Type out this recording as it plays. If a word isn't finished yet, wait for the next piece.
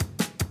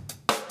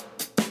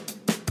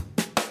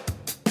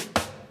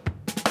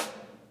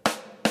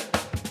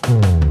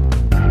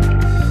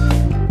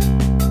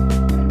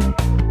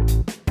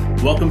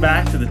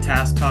back to the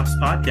TASP Talks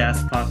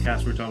podcast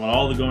where we're talking about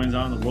all the goings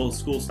on in the world of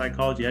school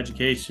psychology,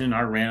 education,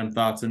 our random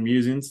thoughts and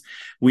musings.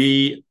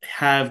 We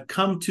have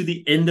come to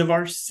the end of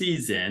our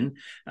season,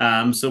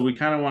 so we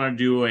kind of want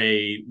to do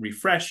a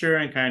refresher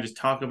and kind of just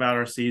talk about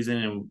our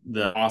season and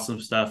the awesome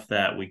stuff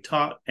that we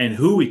taught and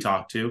who we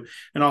talked to,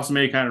 and also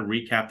maybe kind of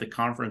recap the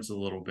conference a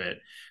little bit.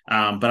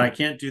 But I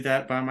can't do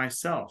that by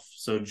myself.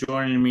 So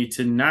joining me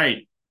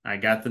tonight, I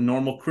got the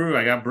normal crew.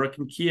 I got Brooke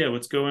and Kia.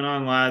 What's going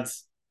on,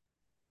 lads?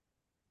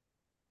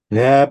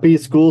 Happy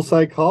School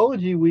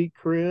Psychology Week,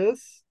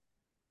 Chris.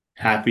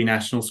 Happy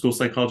National School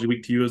Psychology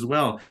Week to you as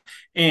well.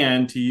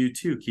 And to you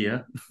too,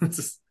 Kia.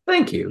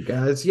 Thank you,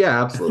 guys.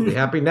 Yeah, absolutely.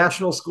 Happy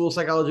National School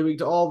Psychology Week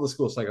to all the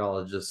school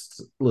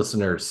psychologists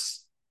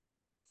listeners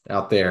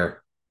out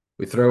there.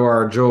 We throw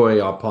our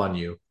joy upon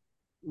you.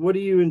 What do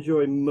you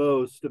enjoy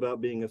most about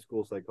being a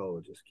school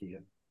psychologist, Kia?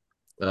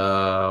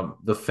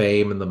 The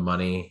fame and the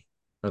money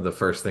are the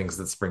first things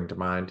that spring to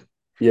mind.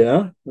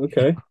 Yeah,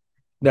 okay.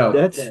 No,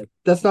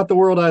 That's not the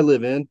world I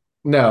live in.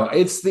 no,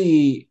 it's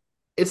the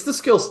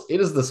skills.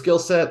 It is the skill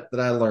set that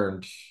I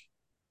learned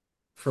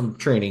from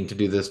training to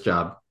do this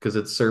job because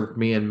it served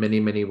me in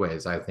many, many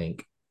ways, I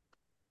think.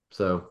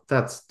 So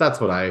that's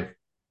what I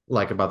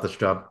like about this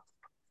job.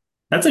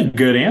 That's a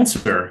good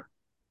answer.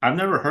 I've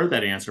never heard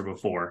that answer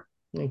before.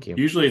 Thank you.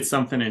 Usually it's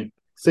something in.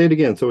 Say it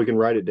again so we can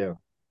write it down.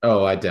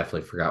 Oh, I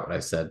definitely forgot what I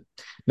said.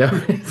 No,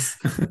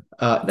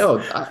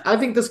 no. I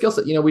think the skill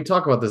set. We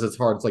talk about this. It's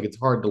hard. It's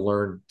hard to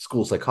learn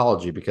school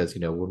psychology because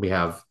when we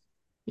have,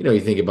 you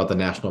think about the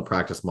national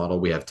practice model,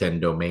 we have 10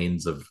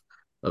 domains of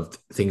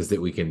things that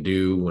we can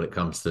do when it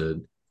comes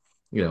to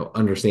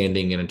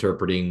understanding and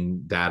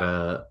interpreting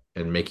data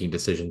and making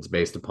decisions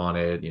based upon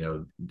it.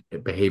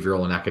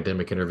 Behavioral and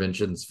academic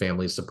interventions,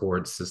 family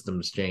support,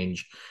 systems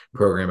change,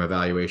 program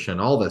evaluation,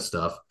 all this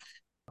stuff.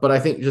 But I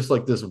think just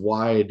like this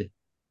wide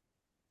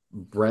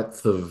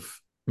breadth of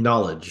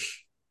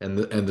knowledge and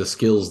the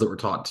skills that we're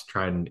taught to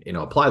try and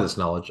apply this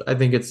knowledge, I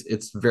think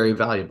it's very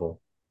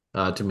valuable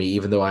to me,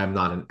 even though I am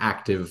not an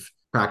active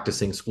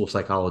practicing school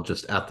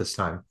psychologist at this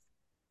time.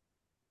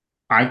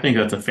 I think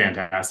that's a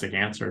fantastic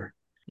answer.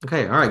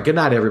 Okay, all right. Good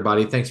night,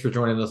 everybody. Thanks for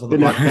joining us on the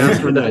Good night.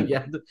 podcast. Good night.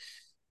 Yeah.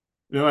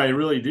 No, I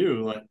really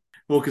do.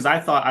 Because I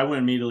thought I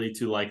went immediately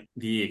to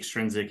the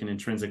extrinsic and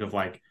intrinsic of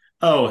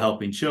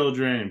helping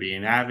children and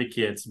being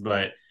advocates,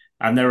 but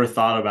I've never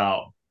thought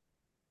about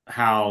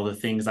how the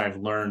things I've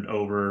learned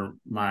over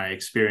my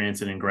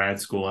experience and in grad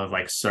school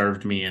have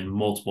served me in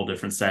multiple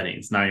different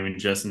settings, not even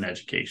just in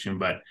education,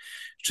 but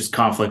just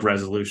conflict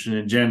resolution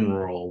in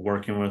general,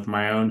 working with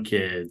my own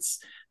kids,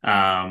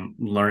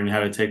 learning how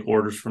to take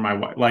orders for my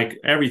wife,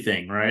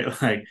 everything,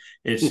 right?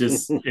 It's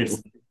just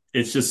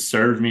it's just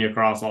served me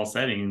across all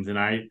settings. And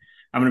I'm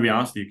going to be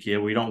honest with you,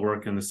 Kia, we don't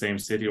work in the same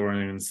city or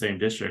in the same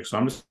district, so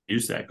I'm just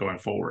used to that going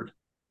forward.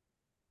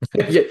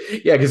 Yeah,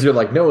 because you're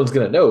no one's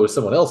gonna know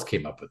someone else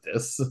came up with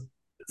this.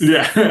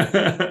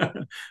 Yeah.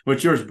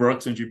 What's yours,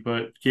 Brooke, since you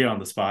put Kia on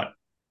the spot?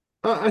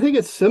 I think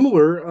it's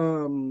similar.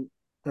 I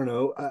don't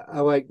know. I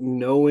like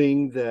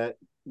knowing that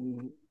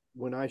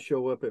when I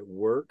show up at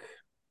work,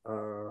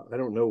 I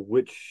don't know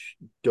which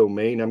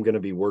domain I'm going to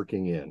be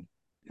working in.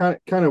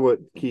 Kind of what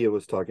Kia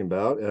was talking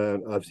about.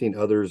 I've seen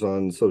others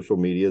on social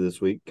media this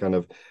week kind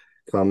of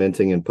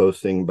commenting and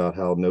posting about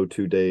how no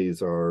 2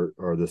 days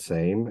are the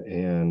same.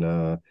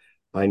 And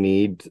I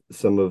need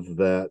some of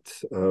that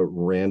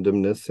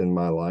randomness in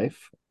my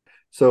life.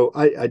 So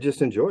I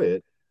just enjoy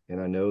it.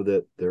 And I know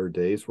that there are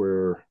days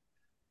where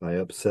I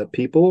upset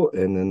people,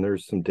 and then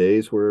there's some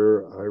days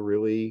where I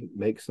really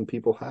make some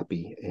people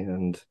happy.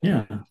 And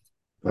Yeah.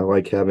 I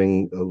like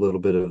having a little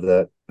bit of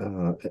that.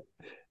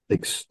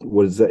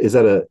 What is that?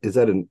 Is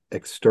that an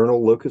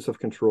external locus of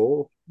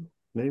control?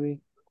 Maybe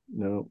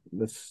no,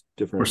 that's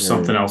different. Or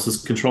something else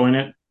is controlling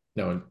it.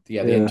 No,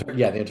 yeah,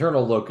 Yeah. the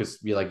internal locus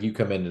be you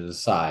come in to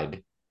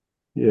decide.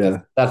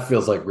 Yeah. That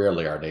feels like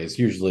rarely our days.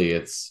 Usually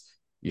it's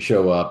you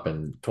show up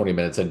and 20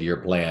 minutes into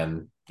your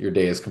plan, your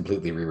day is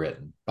completely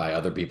rewritten by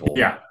other people,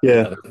 Yeah.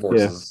 Yeah. other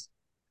forces.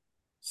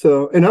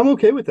 So, and I'm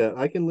okay with that.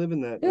 I can live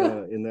in that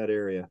Yeah. in that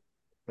area.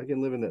 I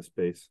can live in that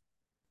space.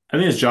 I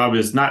think his job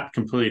is not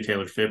completely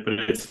tailor fit, but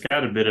it's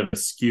got a bit of a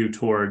skew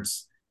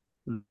towards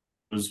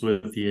those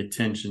with the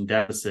attention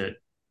deficit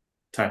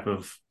type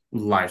of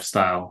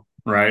lifestyle,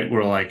 right?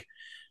 Where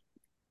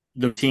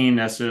the team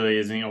necessarily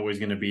isn't always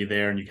going to be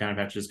there, and you kind of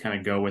have to just kind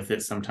of go with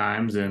it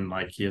sometimes. And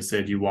like you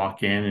said, you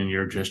walk in and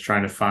you're just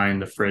trying to find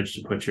the fridge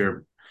to put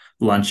your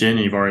lunch in,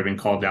 and you've already been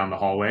called down the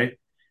hallway.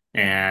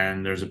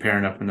 And there's a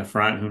parent up in the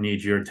front who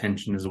needs your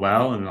attention as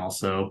well. And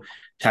also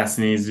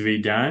testing needs to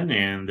be done.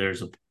 And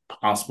there's a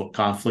possible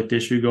conflict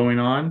issue going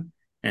on.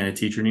 And a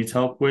teacher needs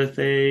help with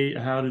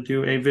how to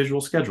do a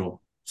visual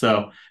schedule.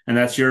 So, and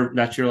that's your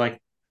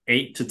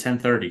 8 to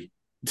 10:30.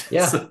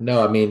 Yeah. So,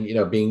 No, I mean,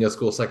 being a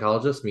school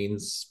psychologist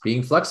means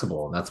being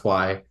flexible. And that's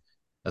why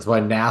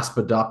NASP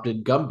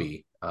adopted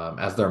Gumby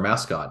as their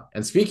mascot.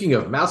 And speaking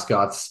of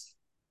mascots,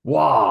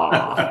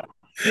 wow.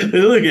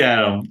 look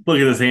at him. Look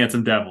at this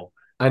handsome devil.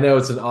 I know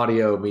it's an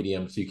audio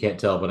medium, so you can't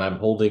tell, but I'm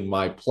holding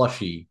my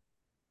plushie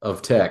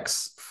of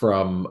techs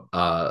from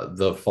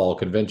the fall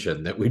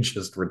convention that we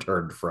just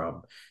returned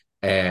from,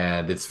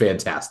 and it's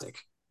fantastic.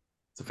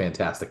 It's a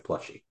fantastic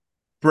plushie.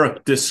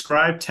 Brooke,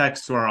 describe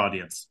text to our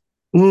audience.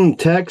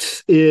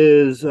 Tex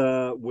is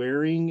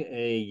wearing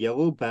a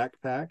yellow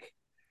backpack.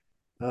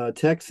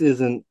 Tex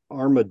is an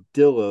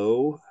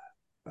armadillo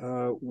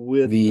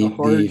with a The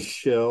hard the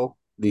shell.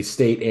 the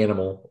state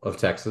animal of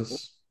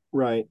Texas.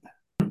 Right.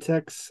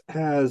 Tex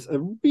has a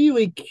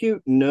really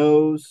cute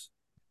nose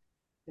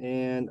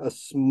and a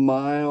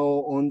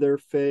smile on their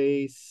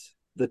face.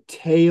 The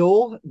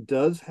tail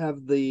does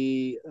have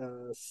the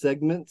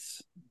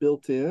segments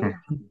built in.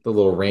 The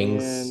little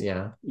rings, And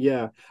yeah.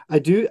 yeah, I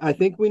do. I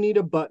think we need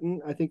a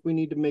button. I think we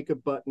need to make a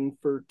button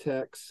for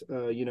Tex.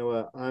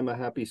 I'm a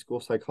happy school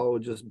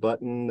psychologist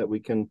button that we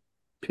can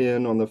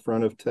pin on the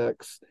front of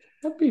Tex.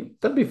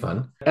 That'd be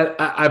fun. And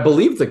I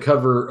believe the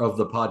cover of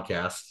the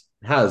podcast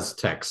has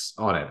Tex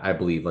on it. I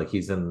believe like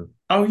he's in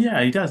Oh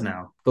yeah, he does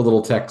now. the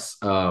little Tex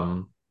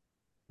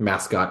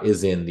mascot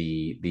is in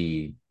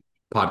the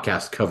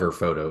podcast cover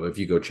photo. If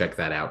you go check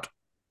that out.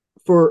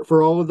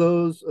 For all of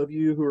those of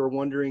you who are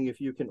wondering if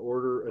you can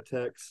order a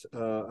Tex,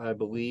 I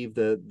believe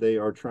that they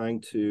are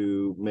trying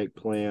to make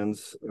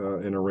plans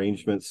and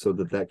arrangements so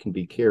that that can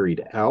be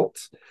carried out.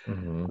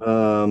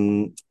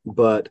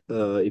 But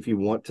if you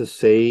want to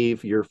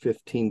save your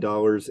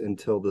 $15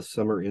 until the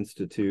Summer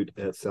Institute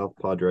at South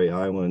Padre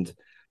Island,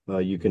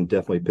 you can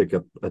definitely pick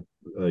up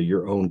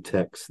your own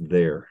Tex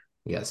there.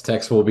 Yes,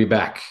 Tex will be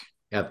back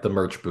at the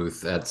merch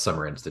booth at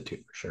Summer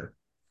Institute for sure.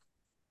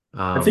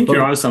 I think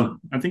you're on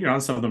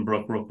something,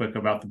 Brooke, real quick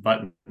about the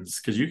buttons,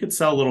 because you could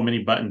sell little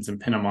mini buttons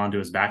and pin them onto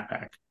his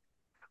backpack.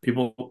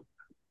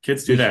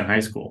 Kids do that in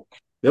high school.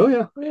 Oh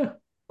yeah, yeah.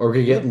 Or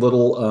we get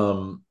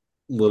little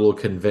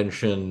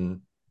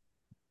convention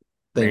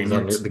things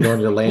on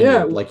your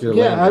lanyard, like your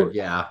lanyard.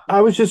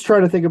 I was just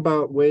trying to think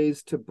about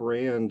ways to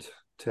brand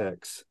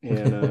Tex,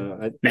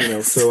 and I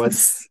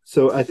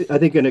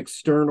think an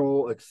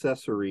external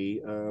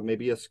accessory,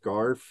 maybe a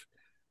scarf.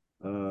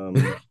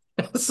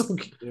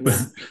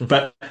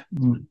 But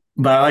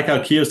I like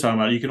how Keo's talking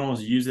about it. You can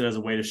almost use it as a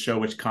way to show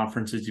which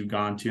conferences you've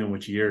gone to and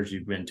which years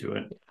you've been to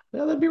it.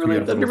 Yeah, that'd be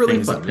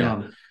really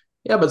fun.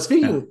 Yeah. But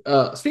speaking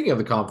of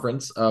the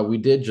conference, we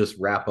did just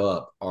wrap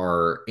up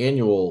our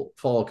annual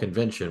fall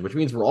convention, which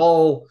means we're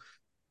all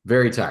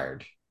very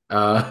tired.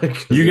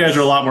 You guys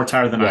are a lot more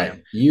tired than I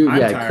am. I'm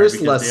tired Chris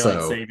because less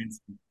daylight so. savings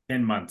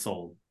 10 months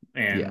old,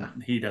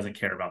 and he doesn't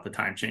care about the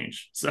time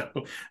change. So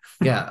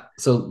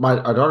so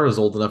our daughter is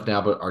old enough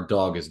now, but our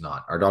dog is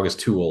not. Our dog is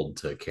too old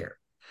to care.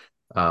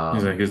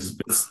 He's like, this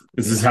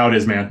is how it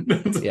is, man.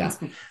 Yeah,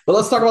 but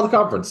let's talk about the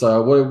conference.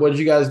 What did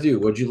you guys do?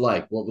 What did you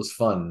like? What was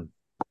fun?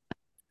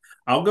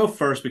 I'll go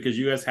first because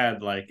you guys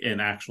had like an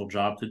actual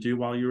job to do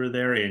while you were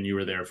there, and you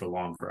were there for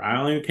longer. I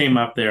only came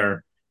up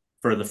there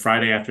for the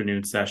Friday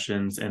afternoon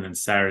sessions and then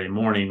Saturday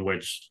morning,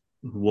 which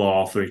we'll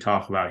all three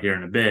talk about here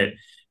in a bit.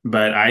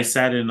 But I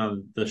sat in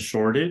on the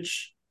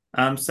shortage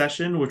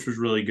session, which was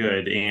really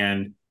good.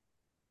 And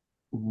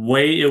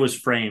way it was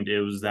framed,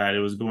 it was that it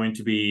was going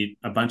to be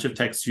a bunch of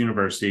Texas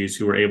universities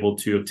who were able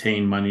to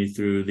obtain money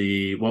through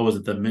the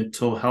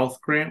mental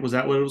health grant? Was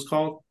that what it was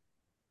called?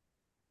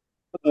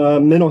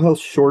 Mental health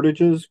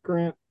shortages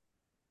grant.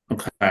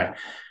 Okay.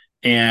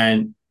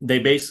 And they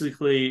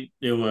basically,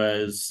 it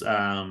was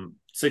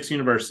 6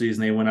 universities,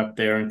 and they went up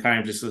there and kind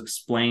of just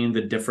explained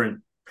the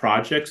different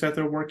projects that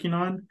they're working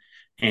on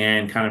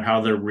and kind of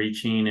how they're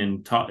reaching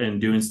and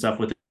doing stuff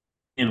with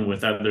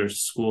other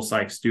school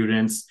psych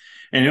students.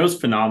 And it was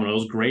phenomenal. It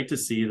was great to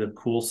see the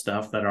cool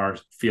stuff that our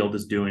field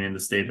is doing in the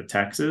state of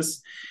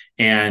Texas.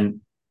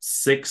 And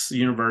 6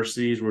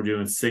 universities were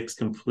doing 6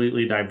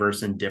 completely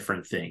diverse and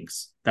different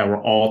things that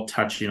were all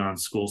touching on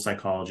school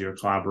psychology or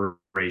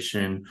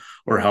collaboration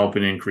or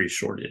helping increase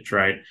shortage,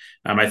 right?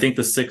 I think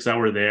the 6 that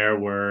were there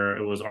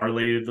it was Our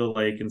Lady of the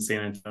Lake in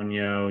San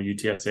Antonio,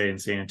 UTSA in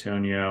San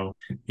Antonio,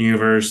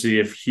 University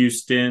of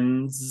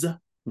Houston's,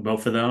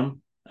 both of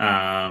them,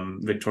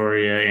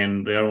 Victoria,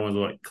 and the other one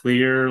was like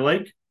Clear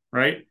Lake,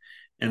 right?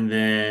 And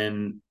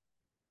then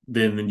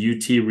the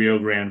UT Rio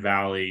Grande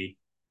Valley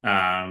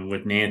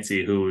with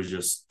Nancy, who was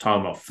just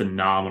talking about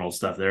phenomenal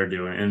stuff they're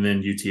doing, and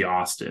then UT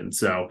Austin.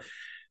 So,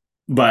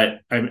 but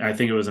I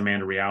think it was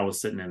Amanda Real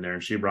was sitting in there,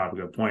 and she brought up a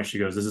good point. She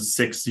goes, "This is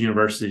 6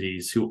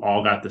 universities who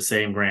all got the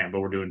same grant, but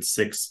we're doing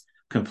 6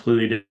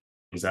 completely different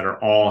things that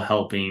are all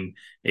helping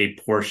a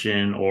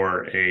portion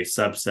or a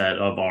subset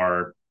of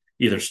our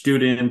either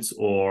students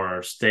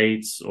or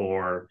states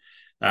or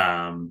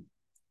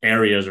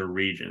areas or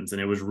regions."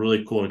 And it was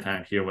really cool to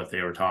kind of hear what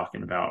they were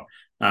talking about.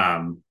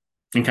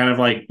 And kind of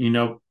like,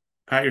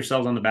 pat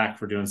yourselves on the back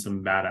for doing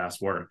some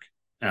badass work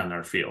in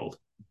our field.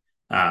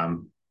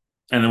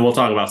 And then we'll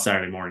talk about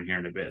Saturday morning here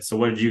in a bit. So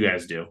what did you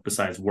guys do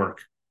besides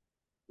work?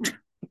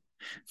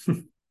 A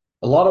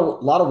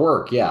lot of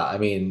work. Yeah. I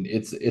mean,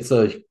 it's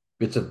a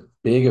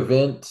big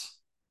event.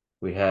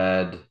 We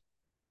had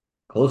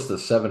close to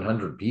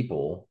 700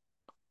 people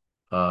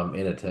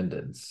in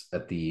attendance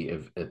at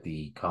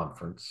the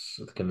conference,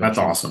 at the convention. That's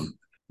awesome.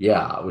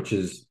 Yeah, which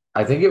is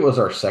I think it was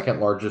our second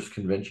largest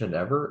convention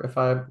ever, if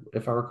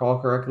I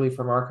recall correctly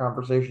from our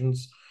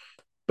conversations.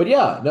 But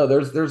yeah, no,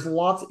 there's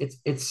lots.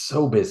 It's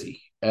so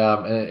busy,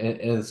 and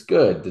it's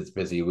good. It's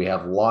busy. We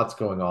have lots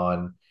going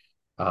on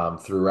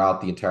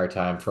throughout the entire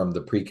time from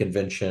the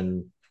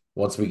pre-convention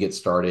once we get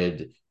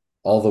started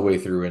all the way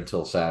through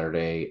until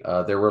Saturday.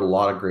 There were a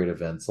lot of great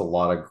events, a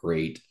lot of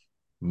great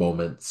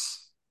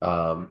moments,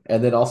 and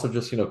then also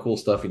just cool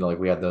stuff. Like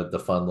we had the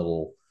fun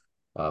little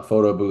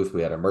photo booth.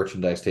 We had a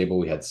merchandise table.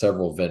 We had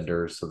several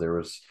vendors, so there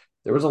was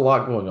a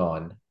lot going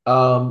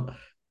on.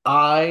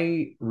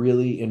 I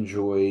really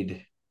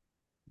enjoyed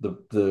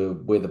the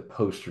way the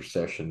poster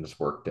sessions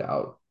worked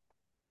out.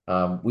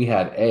 We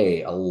had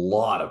a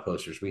lot of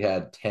posters. We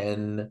had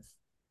 10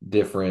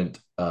 different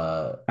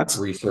That's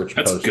research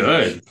that's posters.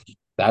 good.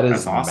 That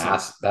That's is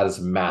awesome. that is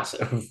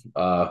massive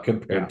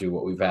compared Yeah. to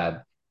what we've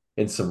had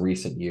in some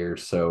recent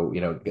years. So,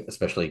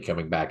 especially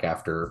coming back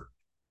after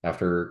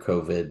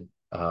COVID,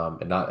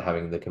 and not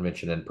having the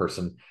convention in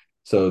person.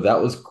 So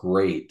that was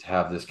great to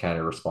have this kind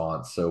of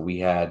response. So we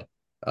had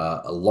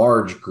a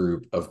large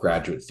group of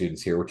graduate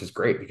students here, which is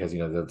great because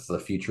that's the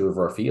future of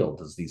our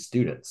field is these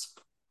students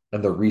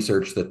and the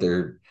research that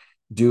they're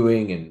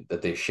doing and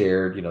that they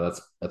shared.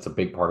 That's a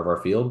big part of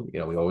our field.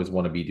 We always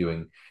want to be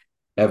doing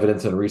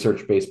evidence and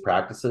research based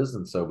practices,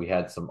 and so we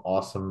had some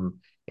awesome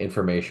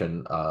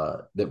information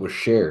that was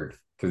shared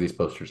through these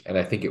posters, and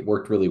I think it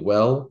worked really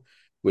well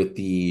with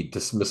the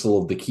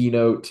dismissal of the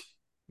keynote.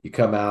 You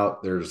come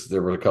out,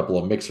 there were a couple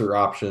of mixer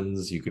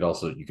options. You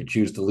could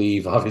choose to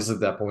leave obviously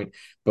at that point,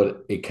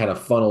 but it kind of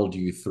funneled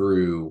you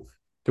through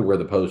to where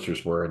the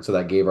posters were, and so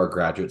that gave our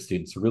graduate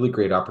students a really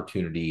great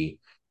opportunity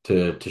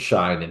to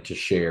shine and to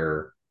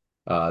share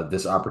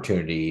this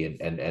opportunity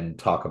and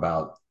talk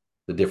about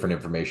the different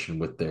information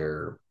with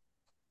their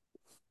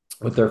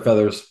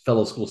fellow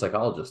school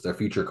psychologists, their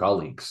future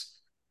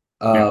colleagues.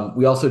 Yeah.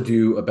 We also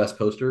do a best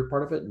poster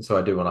part of it, and so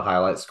I do want to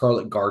highlight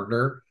Scarlett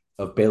Gardner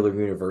of Baylor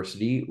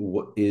University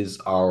is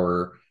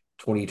our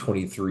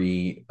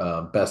 2023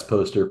 best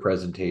poster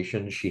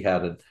presentation. She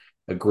had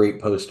a great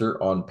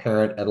poster on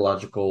parent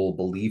etological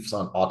beliefs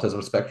on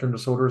autism spectrum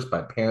disorders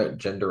by parent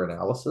gender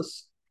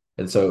analysis,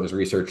 and so it was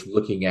research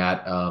looking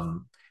at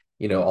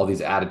all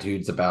these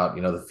attitudes about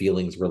the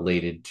feelings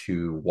related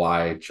to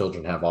why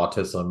children have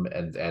autism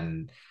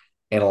and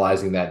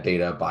analyzing that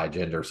data by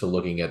gender. So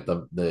looking at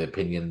the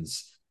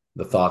opinions,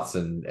 the thoughts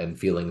and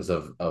feelings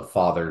of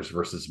fathers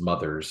versus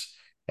mothers,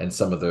 and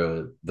some of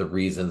the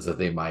reasons that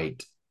they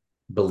might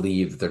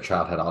believe that their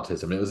child had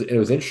autism. It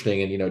was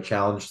interesting, and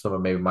challenged some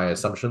of maybe my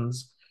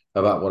assumptions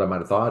about what I might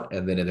have thought.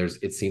 And then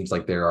it seems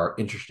like there are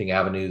interesting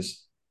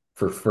avenues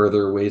for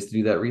further ways to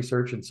do that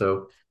research. And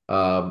so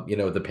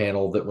the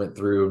panel that went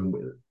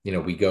through,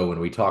 we go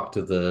and we talk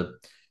to the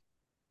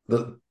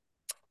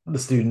the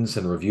students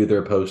and review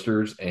their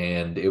posters,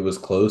 and it was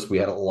close. We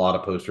had a lot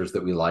of posters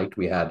that we liked.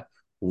 We had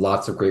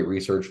lots of great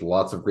research,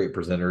 lots of great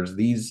presenters.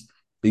 These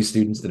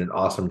students did an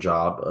awesome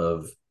job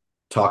of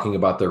talking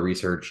about their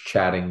research,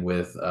 chatting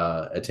with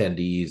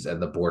attendees and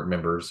the board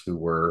members who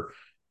were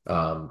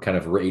kind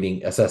of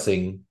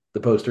assessing the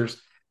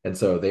posters, and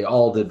so they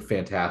all did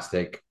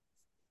fantastic.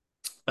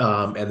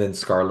 And then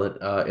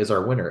Scarlett is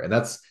our winner, and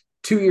that's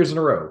 2 years in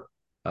a row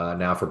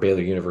now for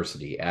Baylor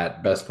University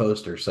at best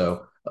poster.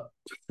 So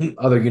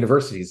other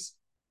universities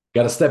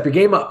got to step your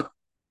game up.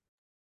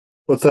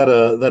 What's that?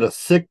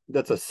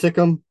 That's a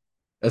Sikkim.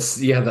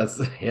 Yeah,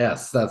 that's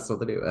yes, that's what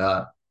they do.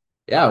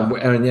 Yeah,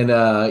 and then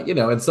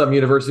and some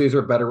universities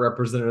are better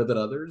represented than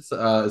others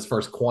as far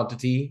as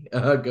quantity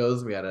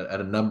goes. We had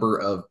a number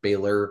of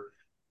Baylor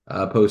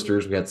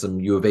posters. We had some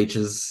U of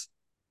H's,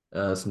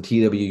 some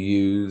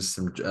TWU's,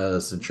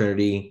 some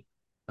Trinity,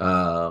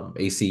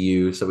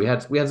 ACU. So we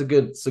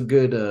had some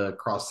good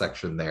cross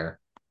section there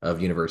of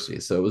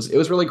universities. So it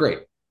was really great.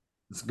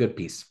 It's a good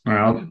piece. All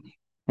right.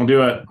 I'll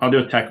do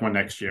a tech one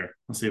next year.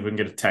 Let's see if we can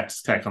get a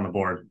tech on the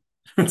board.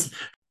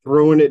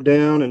 Throwing it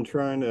down and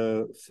trying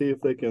to see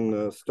if they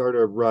can start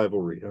a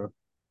rivalry, huh?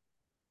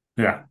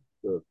 Yeah.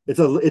 It's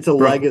a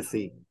Bro,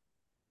 legacy.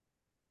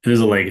 it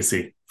is a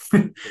legacy.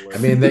 I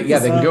mean, they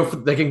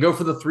can go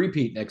for the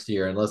three-peat next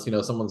year unless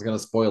someone's going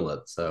to spoil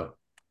it. So,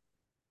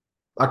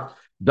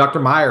 Dr.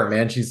 Meyer,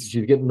 man, she's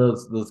getting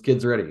those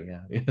kids ready.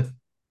 Yeah.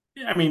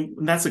 Yeah, I mean,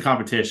 that's a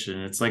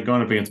competition. It's like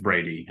going up against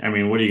Brady. I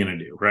mean, what are you going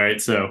to do, right?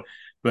 So,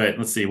 but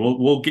let's see.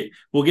 We'll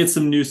get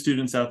some new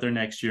students out there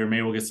next year.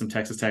 Maybe we'll get some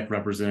Texas Tech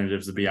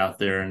representatives to be out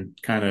there and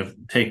kind of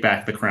take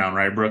back the crown,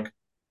 right, Brooke?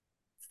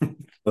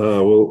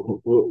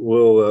 We'll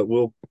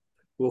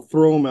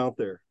throw them out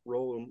there.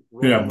 Roll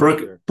Yeah, them out Brooke.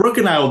 there. Brooke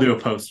and I will do a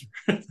poster.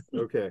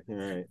 Okay, all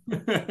right.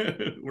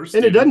 We're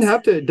And it doesn't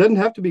students.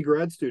 have to be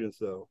grad students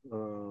though.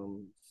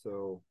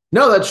 So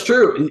No, that's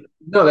true.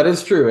 No, that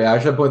is true. Yeah, I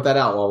should point that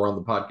out while we're on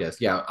the podcast.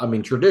 Yeah, I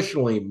mean,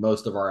 traditionally,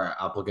 most of our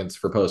applicants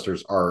for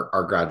posters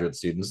are graduate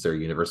students. They're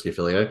university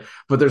affiliated,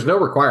 but there's no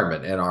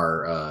requirement in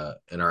our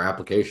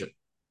application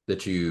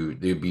that you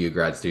be a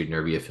grad student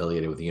or be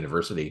affiliated with the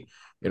university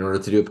in order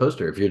to do a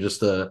poster. If you're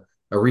just a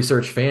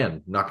research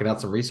fan knocking out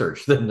some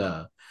research, then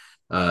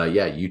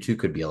yeah, you too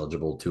could be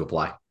eligible to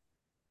apply.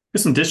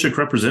 Get some district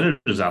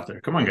representatives out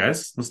there. Come on,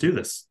 guys. Let's do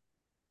this.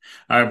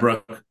 All right,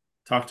 Brooke,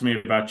 talk to me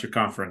about your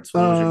conference.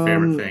 What was your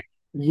favorite Um, thing?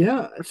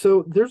 yeah,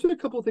 so there's a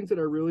couple of things that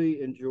I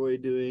really enjoy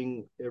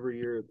doing every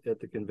year at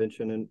the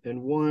convention,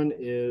 and one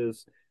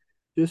is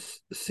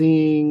just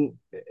seeing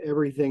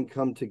everything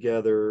come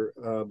together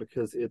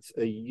because it's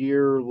a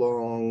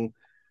year-long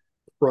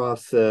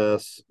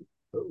process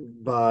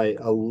by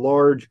a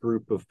large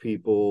group of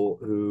people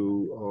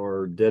who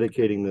are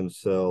dedicating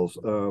themselves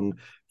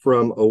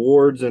from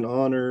awards and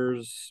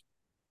honors,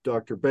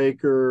 Dr.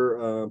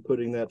 Baker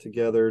putting that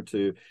together,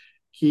 to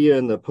Kia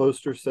and the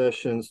poster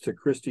sessions, to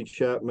Christy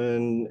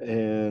Chapman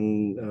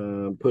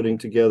and putting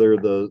together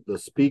the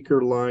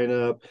speaker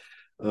lineup.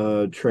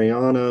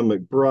 Trayana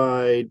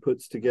McBride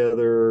puts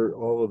together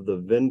all of the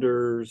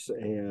vendors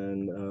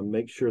and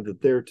make sure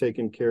that they're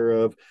taken care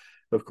of.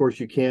 Of course,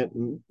 you can't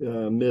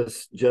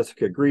miss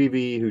Jessica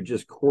Greavy, who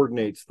just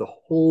coordinates the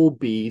whole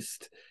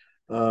beast.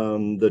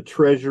 The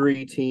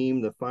treasury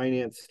team, the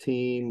finance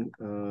team,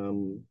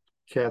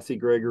 Cassie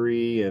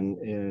Gregory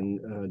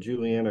and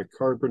Juliana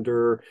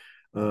Carpenter.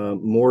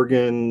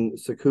 Morgan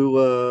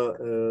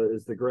Sakula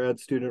is the grad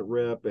student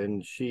rep,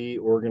 and she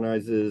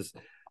organizes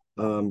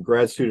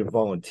grad student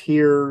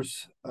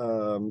volunteers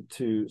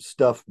to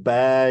stuff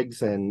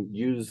bags and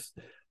use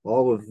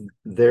all of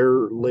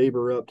their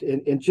labor up to,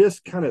 and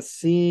just kind of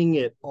seeing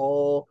it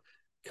all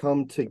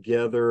come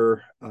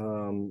together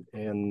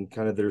and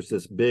kind of there's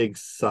this big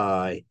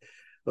sigh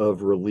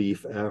of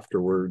relief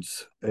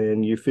afterwards,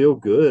 and you feel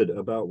good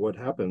about what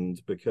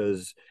happens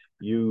because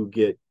you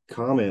get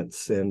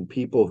comments and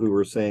people who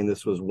are saying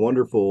this was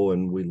wonderful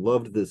and we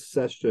loved this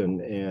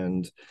session,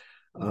 and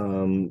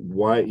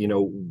why,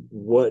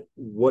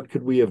 what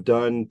could we have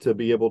done to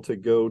be able to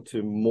go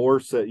to more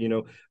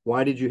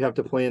why did you have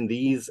to plan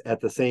these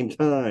at the same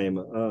time,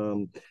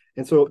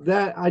 and so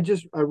that I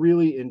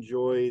really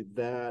enjoy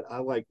that. I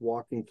like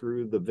walking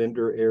through the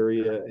vendor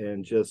area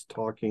and just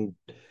talking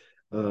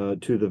to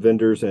the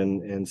vendors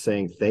and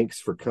saying thanks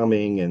for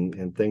coming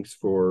and thanks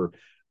for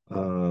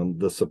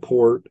the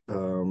support.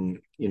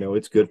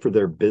 It's good for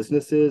their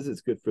businesses,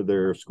 it's good for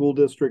their school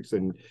districts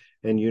and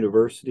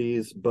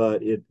universities,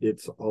 but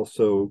it's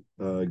also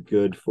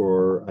good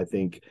for, I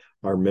think,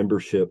 our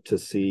membership to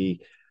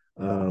see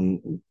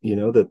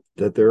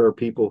that there are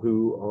people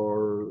who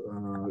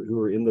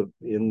are in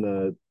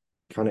the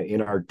kind of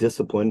in our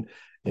discipline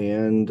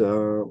and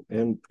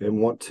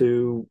want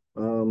to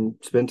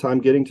spend time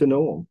getting to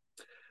know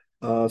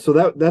them.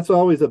 So that's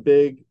always a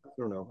big, I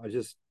don't know.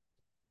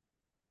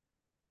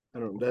 I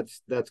don't know.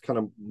 That's kind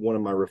of one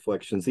of my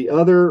reflections. The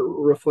other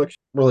reflection.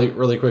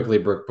 Really quickly,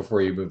 Brooke,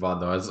 before you move on,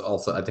 though, is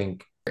also I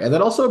think, and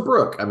then also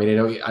Brooke. I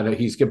mean, I know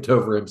he skipped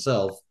over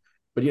himself,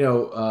 but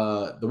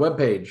the web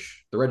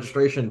page, the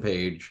registration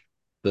page,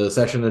 the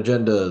session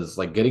agendas,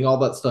 like getting all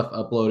that stuff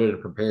uploaded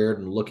and prepared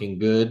and looking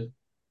good.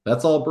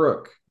 That's all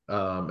Brooke.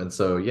 And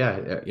so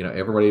yeah,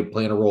 everybody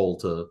playing a role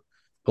to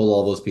pull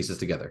all those pieces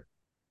together.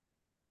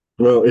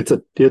 Well, it's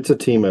a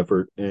team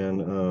effort,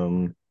 and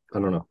I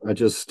don't know.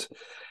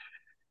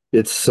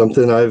 It's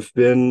something I've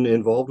been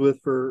involved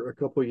with for a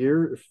couple of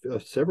years,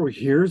 several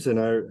years, and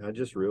I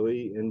just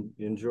really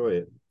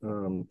enjoy it.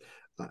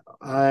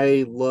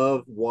 I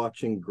love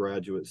watching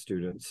graduate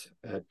students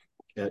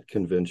at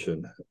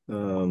convention,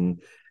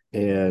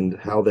 and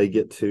how they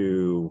get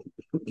to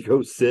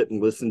go sit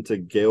and listen to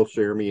Gail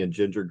Shermy and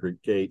Ginger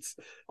Gates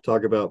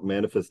talk about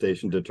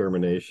manifestation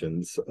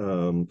determinations.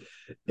 And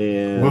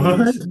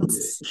What?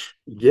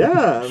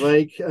 yeah,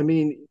 like, I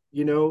mean,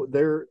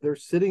 they're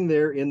sitting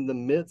there in the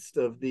midst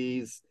of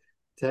these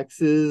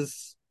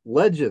Texas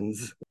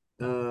legends,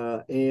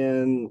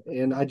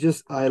 and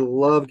I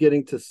love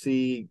getting to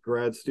see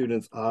grad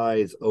students'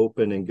 eyes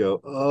open and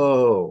go,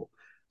 oh,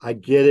 I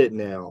get it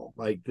now.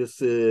 Like,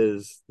 this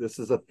is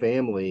a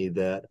family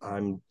that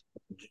I'm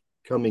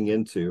coming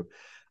into.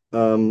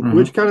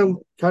 Which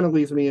Mhm. kind of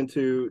leads me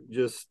into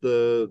just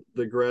the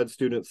grad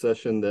student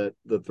session that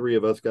the three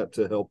of us got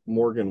to help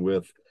Morgan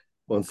with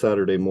on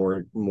Saturday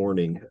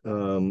morning.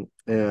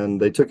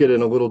 And they took it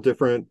in a little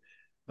different,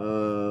 down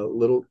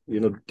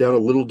a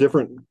little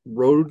different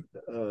road.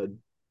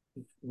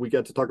 We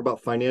got to talk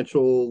about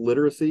financial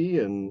literacy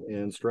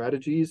and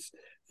strategies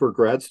for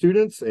grad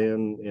students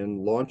and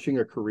launching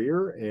a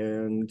career.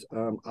 And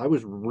I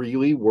was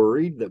really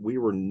worried that we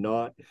were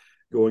not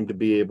going to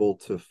be able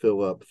to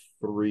fill up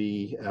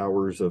 3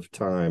 hours of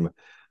time.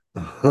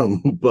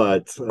 Brooke,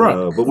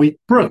 But we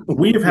Brooke,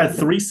 we have had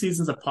 3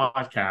 seasons of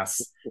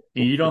podcasts,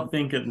 and you don't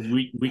think that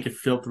we could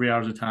fill 3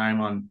 hours of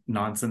time on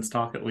nonsense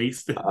talk at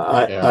least?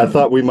 I Yeah.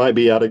 thought we might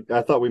be out of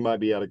I thought we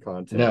might be out of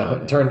content No, by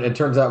now. it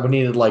turns out we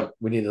needed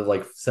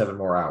like 7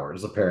 more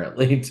hours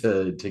apparently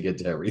to get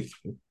to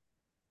everything.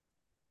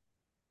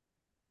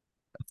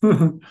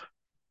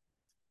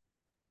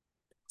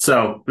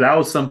 So that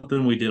was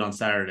something we did on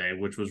Saturday,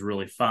 which was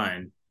really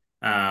fun.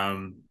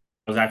 It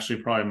was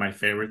actually probably my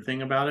favorite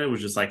thing about it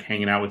was just like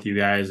hanging out with you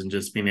guys and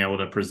just being able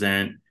to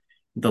present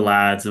the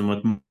lads and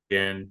with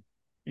Morgan.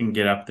 and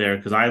get up there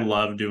because I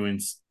love,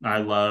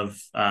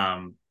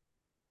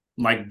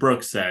 like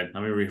Brooke said,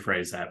 let me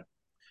rephrase that.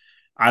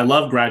 I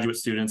love graduate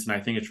students, and I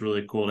think it's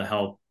really cool to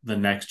help the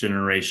next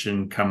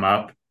generation come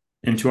up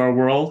into our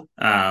world.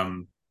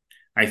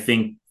 I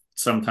think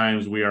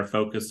sometimes we are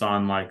focused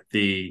on like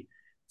the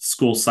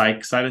school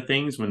psych side of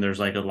things when there's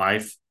like a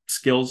life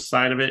skills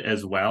side of it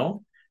as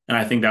well. And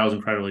I think that was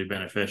incredibly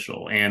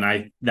beneficial.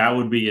 And that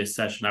would be a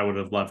session I would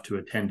have loved to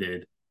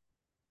attended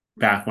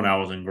back when I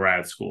was in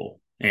grad school.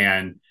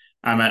 And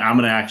I'm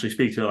going to actually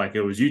speak to it like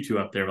it was you two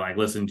up there, like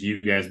listen to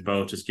you guys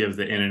both just give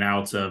the in and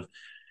outs of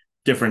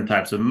different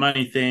types of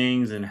money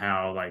things and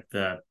how like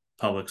the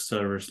public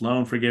service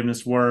loan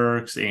forgiveness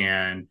works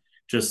and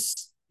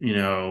just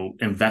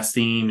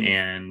investing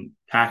and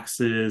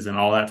taxes and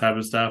all that type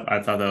of stuff.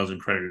 I thought that was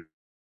incredible.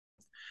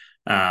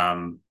 I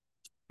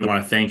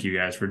want to thank you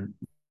guys for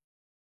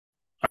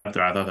up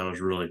there. I thought that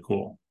was really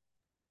cool.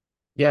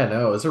 Yeah,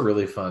 no, it was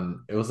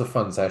a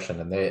fun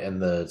session,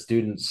 and the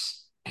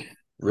students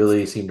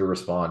really seemed to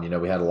respond.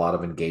 We had a lot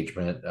of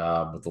engagement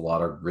with a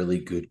lot of really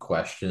good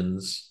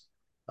questions,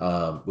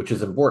 which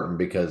is important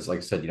because, like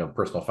I said,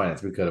 personal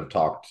finance, we could have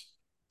talked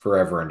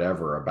forever and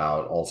ever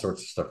about all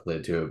sorts of stuff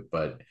related to it,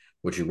 but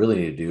what you really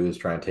need to do is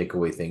try and take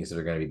away things that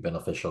are going to be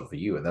beneficial for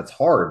you, and that's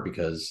hard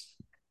because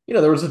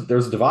there's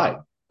a divide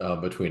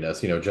between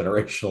us,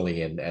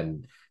 generationally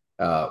and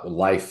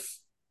life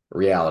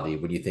reality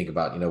when you think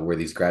about where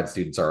these grad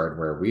students are and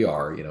where we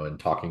are, and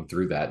talking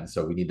through that. And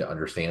so we need to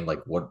understand like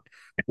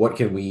what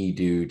can we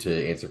do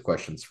to answer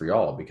questions for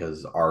y'all,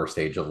 because our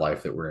stage of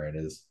life that we're in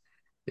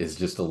is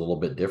just a little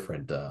bit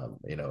different,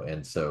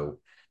 and so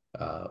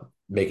uh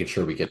making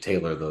sure we could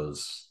tailor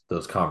those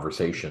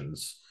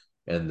conversations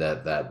and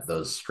that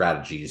those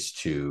strategies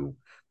to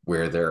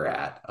where they're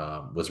at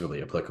was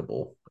really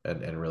applicable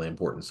and really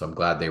important. So I'm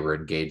glad they were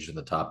engaged in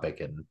the topic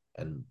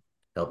and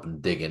helping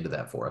dig into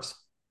that for us.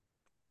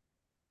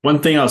 One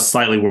thing I was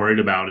slightly worried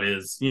about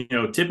is,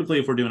 typically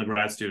if we're doing a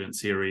grad student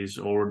series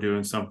or we're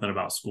doing something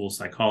about school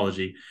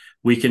psychology,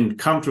 we can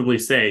comfortably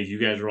say, you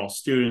guys are all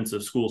students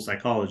of school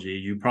psychology.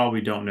 You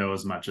probably don't know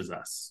as much as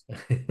us,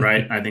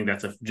 right? I think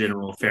that's a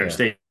general fair Yeah.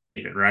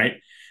 statement, right?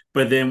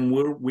 But then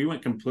we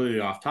went completely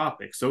off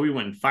topic. So we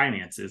went in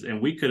finances,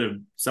 and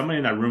somebody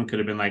in that room could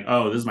have been like,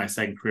 oh, this is my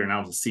second career and I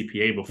was a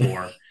CPA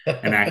before.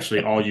 And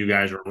actually, all you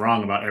guys are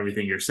wrong about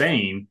everything you're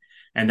saying.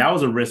 And that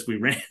was a risk we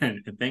ran.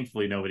 And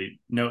thankfully,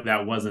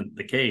 that wasn't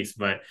the case.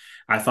 But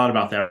I thought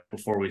about that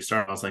before we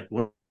started. I was like,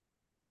 well,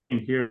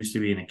 here used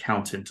to be an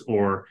accountant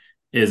or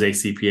is a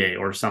CPA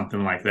or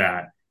something like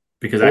that.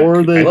 Because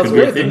Or they, Well, that that's could be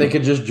a great. Then they thing.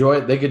 could just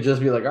join. They could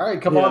just be like, "All right,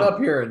 come on yeah, up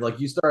here," and like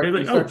They're you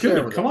like, oh, start sharing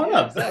good, with come them. on Yeah,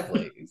 up.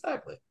 exactly,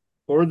 exactly.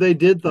 or they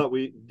did thought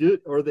we did,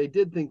 or they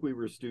did think we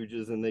were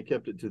stooges and they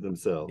kept it to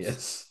themselves.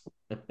 Yes.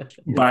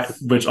 But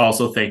Yes. which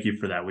also thank you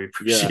for that. We Yeah.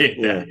 appreciate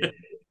Yeah. that.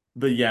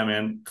 But yeah,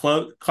 man,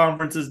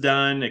 conference is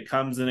done. It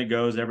comes and it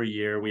goes every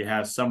year. We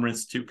have Summer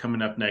Institute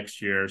coming up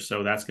next year,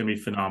 so that's going to be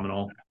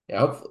phenomenal. Yeah.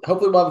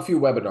 Hopefully, we'll have a few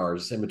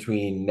webinars in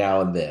between now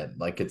and then.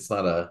 Like it's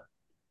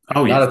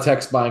Oh not yeah, a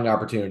text buying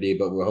opportunity,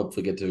 but we'll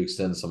hopefully get to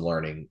extend some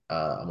learning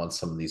on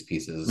some of these yeah,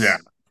 pieces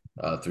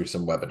through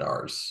some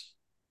webinars.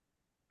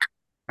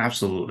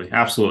 absolutely,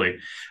 absolutely.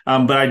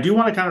 But I do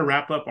want to kind of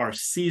wrap up our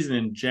season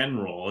in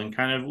general and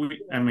kind of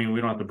I mean, we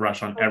don't have to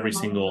brush on every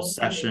single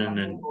session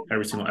and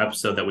every single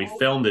episode that we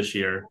filmed this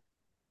year.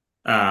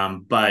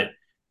 But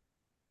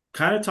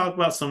kind of talk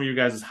about some of your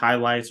guys'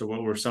 highlights or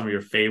what were some of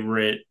your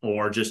favorite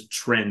or just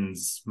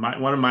trends.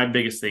 One of my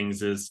biggest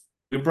things is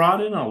we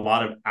brought in a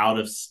lot of out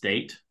of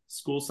state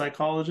school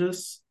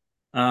psychologists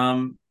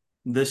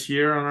this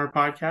year on our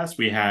podcast.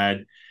 We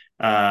had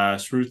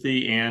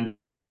Shruti and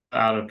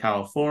out of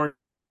California.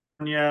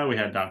 We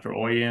had Dr.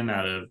 Oyen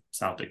out of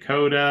South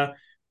Dakota.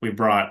 We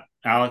brought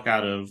Alec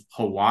out of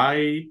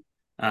Hawaii.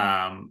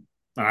 And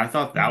I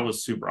thought that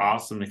was super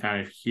awesome to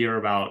kind of hear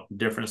about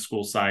different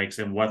school psychs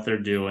and what they're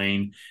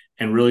doing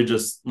and really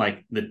just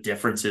like the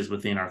differences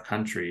within our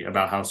country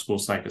about how school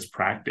psych is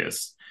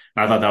practiced.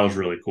 And I thought that was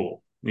really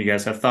cool. You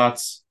guys have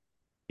thoughts?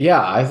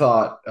 Yeah, I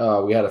thought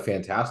we had a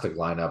fantastic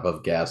lineup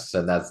of guests,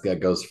 and that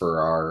goes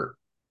for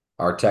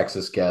our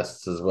Texas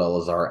guests as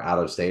well as our out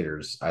of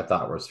staters. I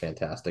thought was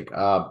fantastic.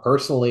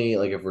 Personally,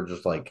 like if we're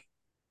just like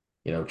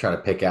trying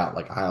to pick out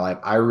like a highlight,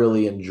 I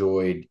really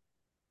enjoyed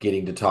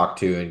getting to talk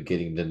to and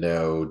getting to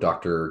know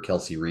Dr.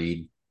 Kelsey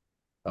Reed.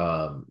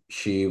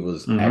 She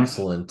was Mm-hmm.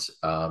 excellent.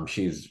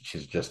 She's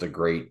just a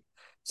great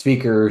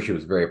speaker. She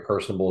was very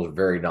personable,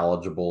 very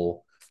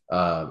knowledgeable.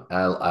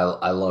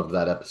 I loved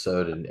that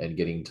episode and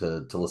getting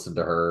to listen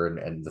to her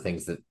and the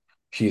things that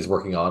she's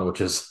working on, which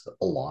is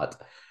a lot,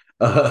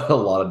 a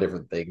lot of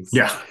different things.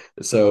 Yeah.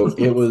 So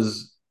it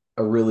was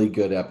a really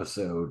good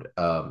episode,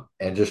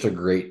 and just a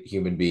great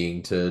human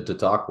being to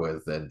talk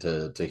with and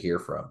to hear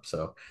from.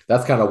 So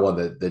that's kind of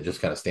one that just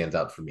kind of stands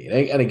out for me.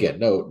 And again,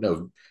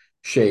 no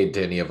shade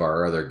to any of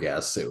our other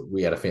guests.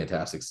 We had a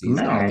fantastic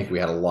season. I No. think we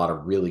had a lot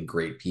of really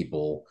great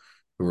people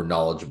who were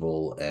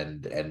knowledgeable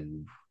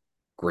and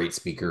great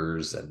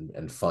speakers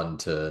and fun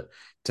to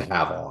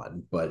have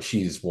on. But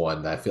she's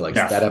one that I feel like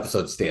Yeah. that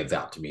episode stands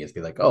out to me as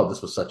being like, oh,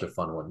 this was such a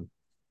fun one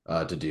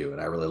to do,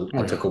 and I Oh,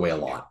 took yeah. away a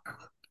lot.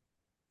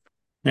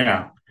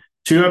 Yeah.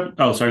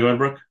 Oh, sorry, go ahead,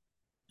 Brooke.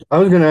 I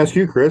was going to ask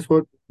you, Chris,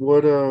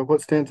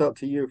 what stands out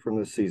to you from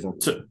this season?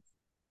 So,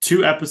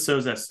 two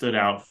episodes that stood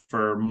out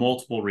for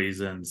multiple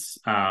reasons.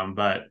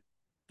 But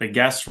the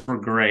guests were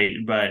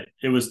great, but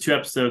it was two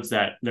episodes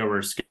that there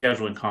were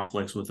scheduling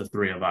conflicts with the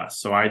three of us.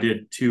 So I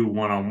did two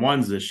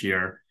one-on-ones this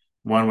year,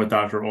 one with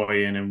Dr.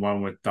 Oyen and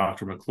one with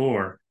Dr.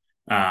 McClure.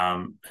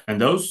 And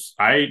those,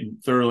 I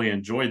thoroughly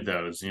enjoyed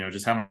those,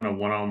 just having a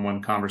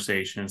one-on-one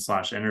conversation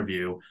slash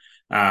interview.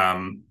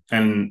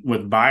 And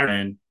with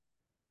Byron,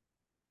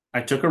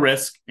 I took a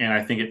risk and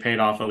I think it paid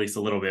off at least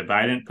a little bit, but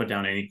I didn't put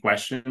down any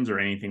questions or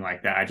anything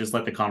like that. I just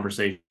let the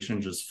conversation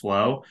just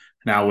flow.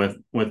 Now with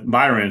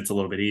Byron, it's a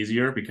little bit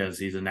easier because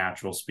he's a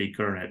natural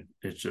speaker and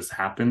it just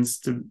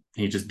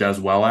he just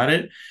does well at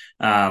it.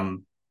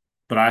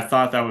 But I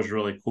thought that was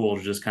really cool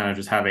to just kind of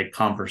just have a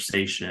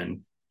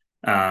conversation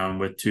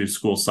with two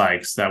school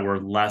psychs that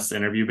were less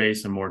interview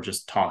based and more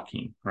just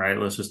talking, right?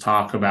 Let's just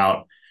talk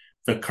about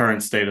the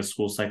current state of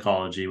school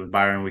psychology. With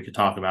Byron, we could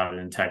talk about it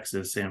in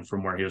Texas and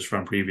from where he was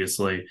from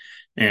previously.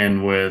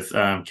 And with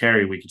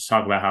Carrie, we could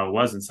talk about how it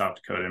was in South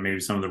Dakota and maybe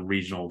some of the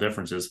regional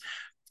differences.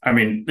 I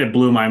mean, it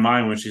blew my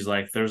mind when she's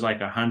like, there's like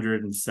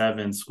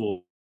 107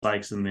 school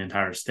psychs in the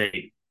entire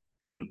state.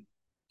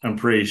 I'm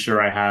pretty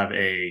sure I have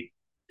a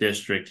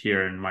district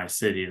here in my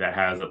city that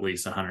has at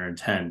least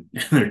 110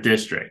 in their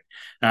district.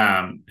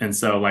 And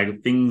so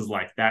like things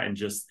like that and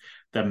just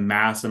the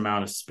mass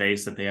amount of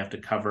space that they have to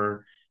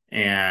cover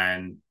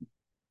and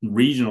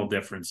regional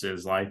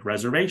differences like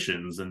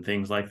reservations and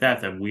things like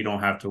that we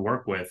don't have to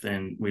work with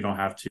and we don't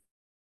have to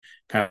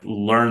kind of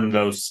learn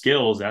those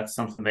skills. That's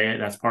something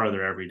that's part of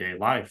their everyday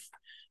life.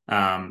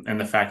 And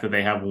the fact that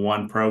they have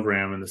one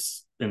program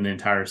in the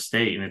entire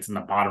state and it's in the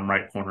bottom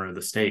right corner of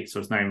the state, so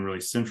it's not even really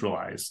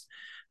centralized.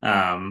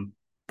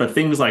 But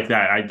things like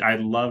that, I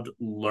loved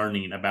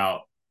learning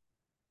about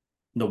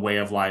the way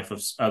of life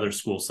of other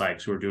school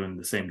psychs who are doing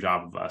the same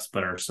job of us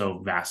but are so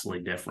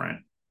vastly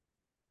different.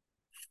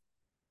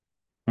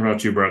 What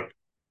about you, Brooke?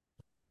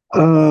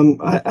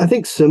 I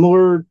think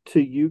similar to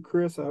you,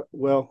 Chris.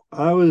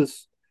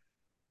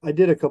 I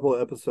did a couple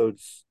of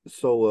episodes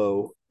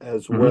solo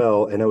as Mm-hmm.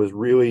 well, and I was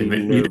really You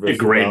did nervous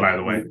great, about. by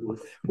the way.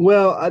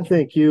 Well, I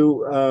thank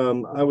you.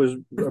 I was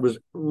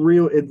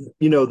real.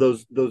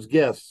 Those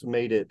guests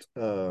made it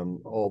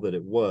all that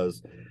it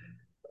was.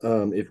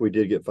 If we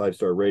did get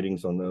 5-star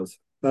ratings on those.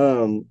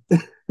 But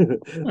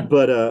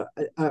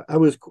I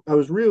was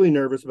really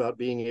nervous about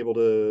being able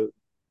to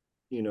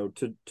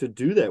to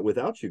do that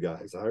without you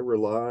guys. I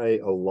rely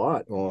a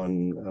lot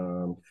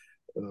on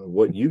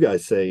what you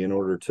guys say in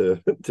order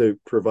to to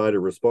provide a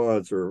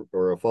response or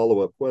a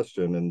follow-up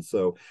question. And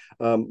so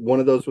one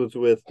of those was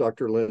with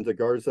Dr. Linda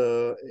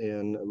Garza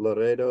in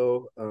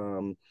Laredo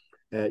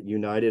at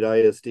United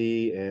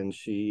ISD, and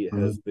she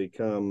has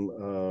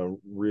become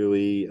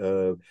really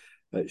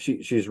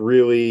she's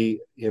really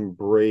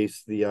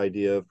embraced the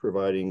idea of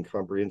providing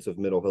comprehensive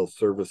mental health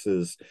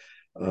services,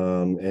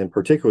 and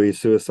particularly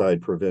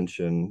suicide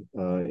prevention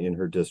in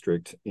her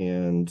district.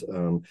 And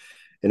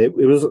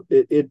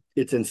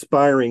it's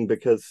inspiring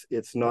because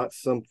it's not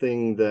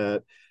something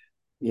that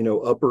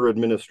upper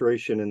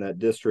administration in that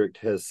district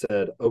has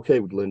said, okay,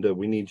 Linda,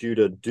 we need you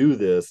to do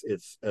this.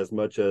 It's as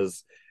much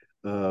as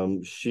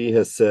she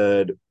has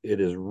said it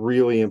is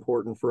really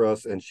important for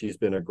us, and she's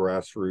been a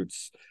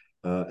grassroots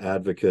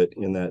advocate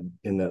in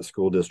that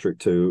school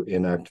district to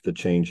enact the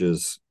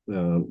changes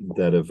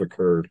that have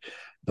occurred.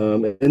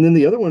 And then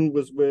the other one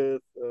was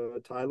with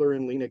Tyler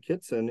and Lena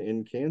Kitson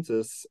in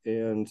Kansas,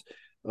 and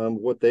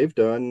what they've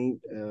done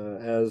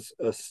as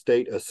a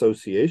state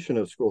association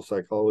of school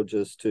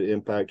psychologists to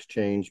impact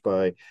change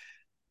by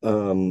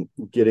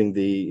getting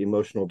the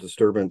emotional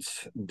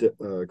disturbance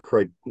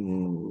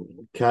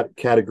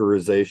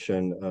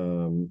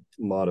categorization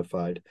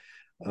modified.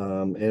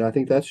 And I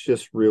think that's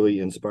just really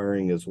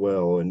inspiring as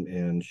well,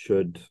 and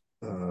should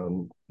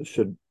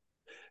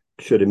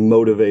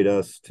motivate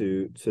us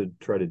to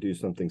try to do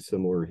something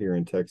similar here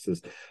in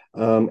Texas.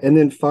 And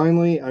then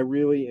finally, I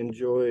really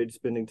enjoyed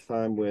spending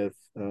time with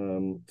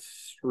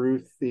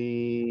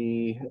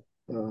Shruti.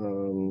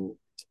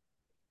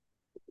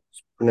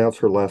 Pronounce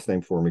her last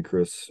name for me,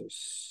 Chris.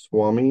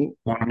 Swami.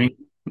 Swami.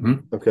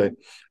 Mm-hmm. Okay.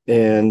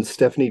 And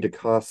Stephanie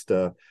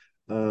DaCosta,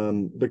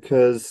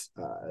 because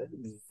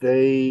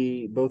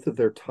they both of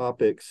their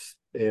topics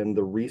and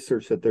the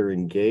research that they're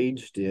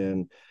engaged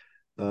in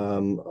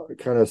kind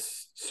of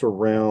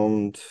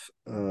surround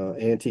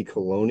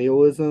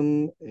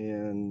anti-colonialism,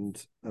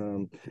 and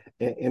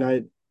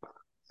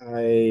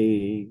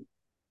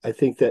I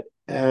think that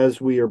as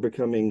we are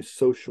becoming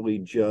socially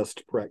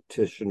just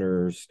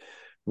practitioners,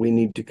 we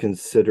need to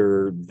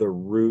consider the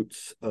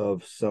roots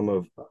of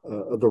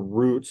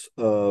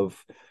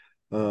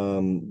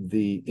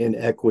the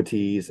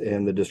inequities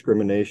and the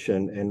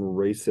discrimination and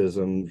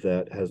racism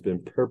that has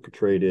been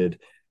perpetrated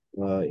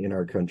in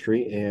our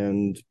country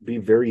and be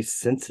very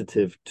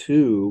sensitive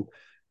to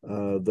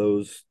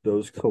those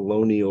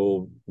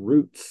colonial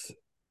roots.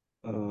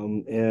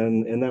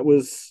 And that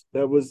was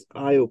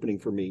eye opening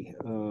for me.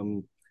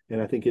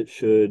 And I think it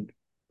should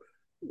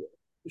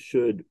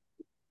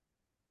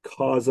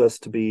cause us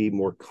to be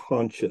more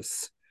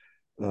conscious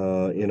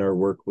in our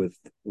work with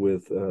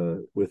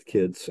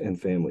kids and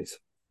families.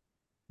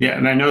 Yeah,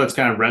 and I know it's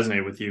kind of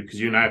resonated with you because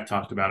you and I have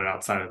talked about it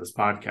outside of this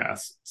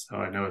podcast. So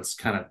I know it's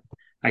kind of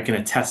I can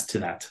attest to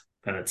that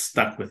it's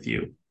stuck with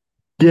you.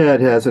 Yeah,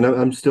 it has, and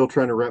I'm still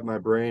trying to wrap my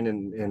brain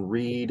and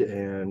read,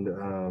 and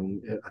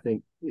I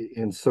think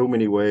in so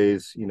many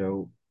ways,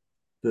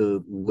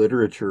 the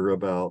literature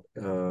about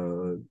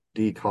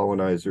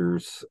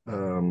decolonizers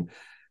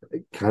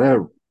kind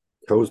of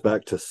goes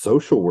back to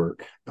social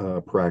work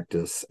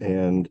practice,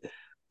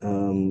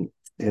 um,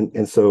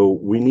 and so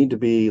we need to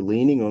be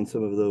leaning on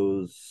some of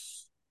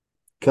those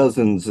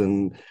cousins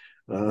and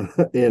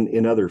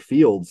in other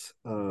fields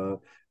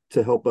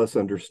to help us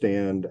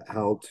understand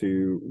how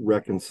to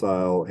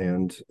reconcile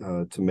and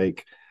to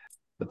make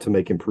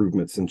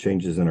improvements and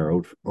changes in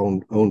our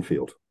own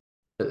field.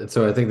 And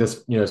so I think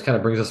this, it kind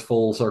of brings us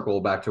full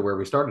circle back to where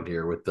we started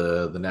here with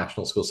the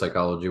National School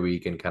Psychology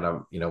Week, and kind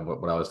of,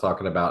 what I was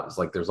talking about is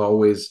like there's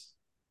always,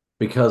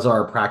 because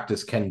our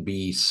practice can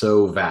be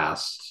so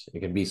vast,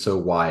 it can be so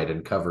wide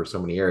and cover so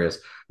many areas,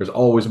 there's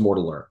always more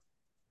to learn.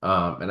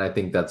 And I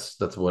think that's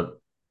what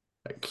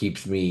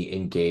keeps me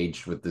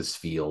engaged with this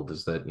field,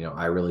 is that,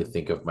 I really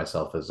think of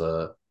myself as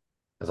a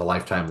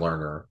lifetime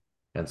learner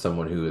and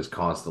someone who is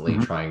constantly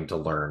Mhm. trying to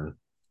learn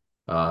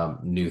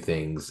new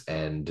things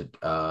and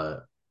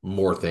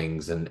more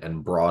things,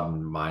 and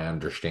broaden my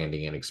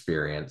understanding and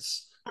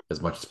experience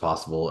as much as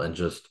possible, and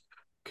just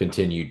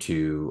continue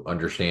to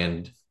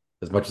understand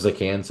as much as I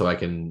can so I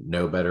can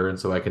know better and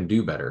so I can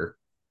do better.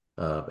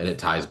 And it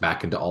ties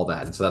back into all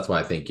that. And so that's why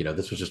I think,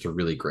 this was just a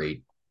really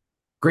great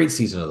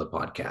season of the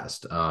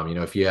podcast.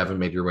 If you haven't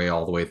made your way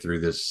all the way through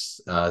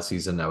this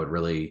season, I would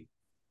really,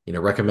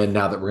 recommend,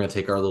 now that we're going to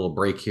take our little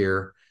break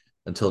here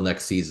until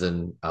next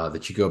season,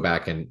 that you go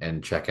back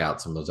and check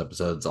out some of those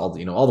episodes, all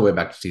the way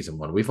back to season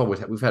one. We've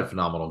had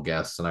phenomenal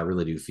guests, and I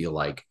really do feel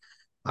like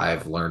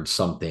I've learned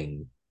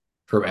something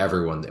from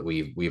everyone that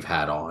we've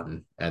had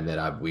on, and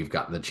that we've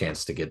gotten the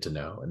chance to get to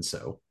know. And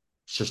so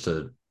it's just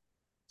it's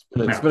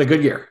Now, been a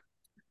good year.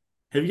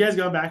 have you guys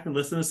gone back and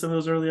listened to some of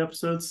those early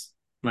episodes?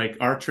 Like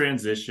our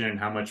transition,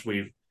 how much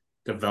we've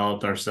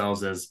developed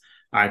ourselves as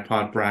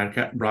iPod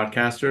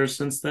broadcasters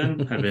since then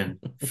have been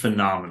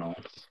phenomenal.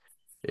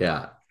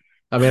 Yeah.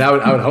 I mean, I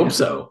would hope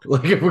so.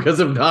 Like,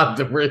 because if not,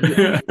 then we're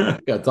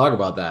gotta talk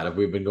about that if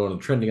we've been going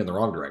trending in the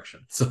wrong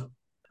direction. So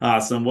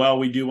Awesome. Well,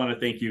 we do want to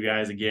thank you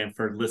guys again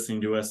for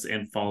listening to us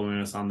and following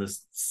us on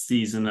this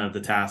season of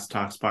the TASP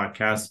Talks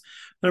podcast.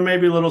 There may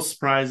be little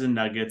surprise and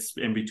nuggets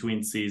in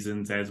between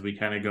seasons as we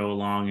kind of go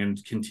along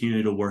and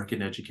continue to work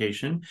in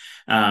education.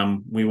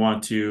 We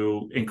want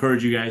to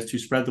encourage you guys to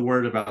spread the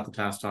word about the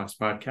TASP Talks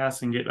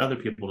podcast and get other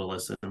people to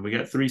listen. We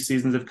got 3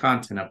 seasons of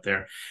content up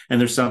there,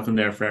 and there's something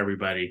there for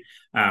everybody.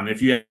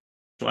 If you have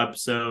an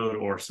episode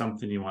or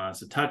something you want us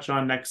to touch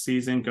on next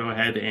season, go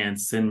ahead and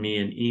send me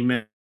an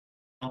email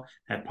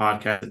at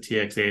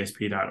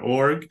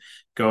podcast@txasp.org.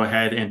 Go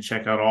ahead and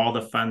check out all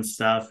the fun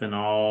stuff and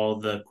all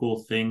the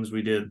cool things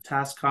we did at the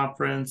TASK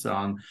conference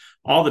on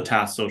all the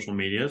TASK social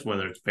medias,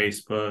 whether it's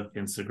Facebook,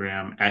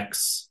 Instagram,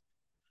 X.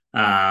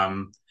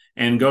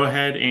 And go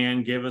ahead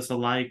and give us a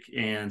like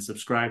and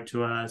subscribe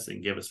to us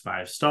and give us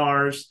 5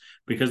 stars,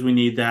 because we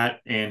need that.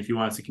 And if you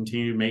want us to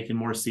continue making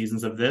more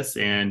seasons of this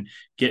and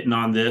getting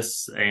on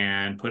this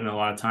and putting a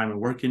lot of time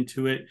and work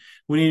into it,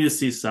 we need to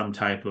see some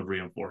type of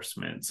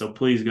reinforcement. So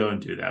please go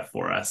and do that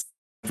for us.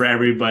 For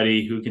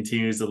everybody who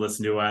continues to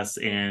listen to us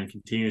and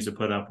continues to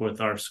put up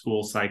with our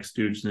school psych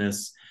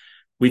stoogeness,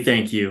 we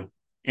thank you.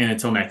 And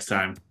until next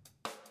time,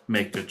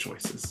 make good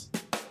choices.